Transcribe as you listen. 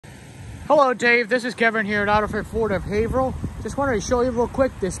Hello Dave, this is Kevin here at AutoFit Ford of Haverhill. Just wanted to show you real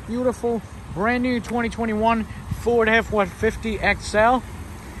quick this beautiful brand new 2021 Ford F150 XL.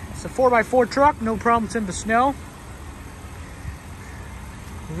 It's a 4x4 truck, no problems in the snow.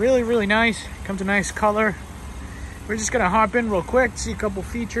 Really nice, comes a nice color. We're just gonna hop in real quick, see a couple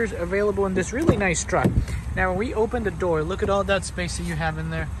features available in this really nice truck. Now when we open the door, look at all that space that you have in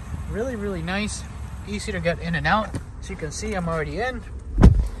there. Really nice, easy to get in and out. So you can see I'm already in.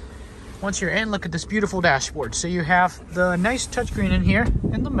 Once you're in, look at this beautiful dashboard. So you have the nice touchscreen in here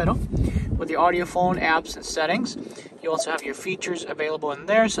in the middle with the audio, phone, apps, and settings. You also have your features available in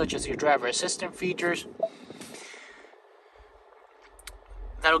there, such as your driver assistant features.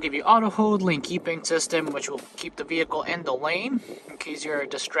 That'll give you auto hold, lane keeping system, which will keep the vehicle in the lane in case you're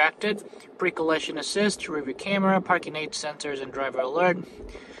distracted. Pre-collision assist, rear camera, parking aid sensors, and driver alert.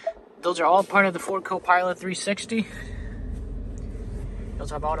 Those are all part of the Ford Co-Pilot 360. You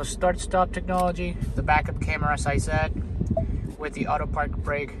also have auto start-stop technology, the backup camera, as I said, with the auto park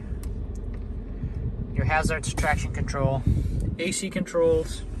brake, your hazards traction control, AC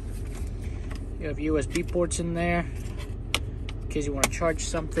controls. You have USB ports in there in case you want to charge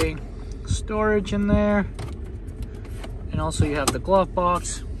something, storage in there, and also you have the glove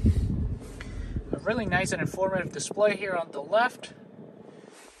box. A really nice and informative display here on the left.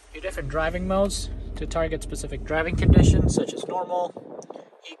 Your different driving modes to target specific driving conditions such as normal,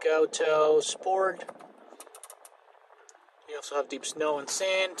 eco, tow, sport. You also have deep snow and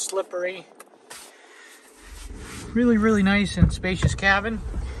sand, slippery. Really nice and spacious cabin.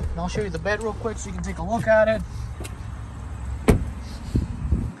 And I'll show you the bed real quick so you can take a look at it.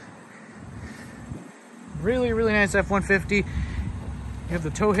 Really nice F-150. You have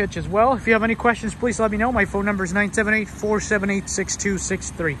the tow hitch as well. If you have any questions, please let me know. My phone number is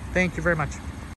 978-478-6263. Thank you very much.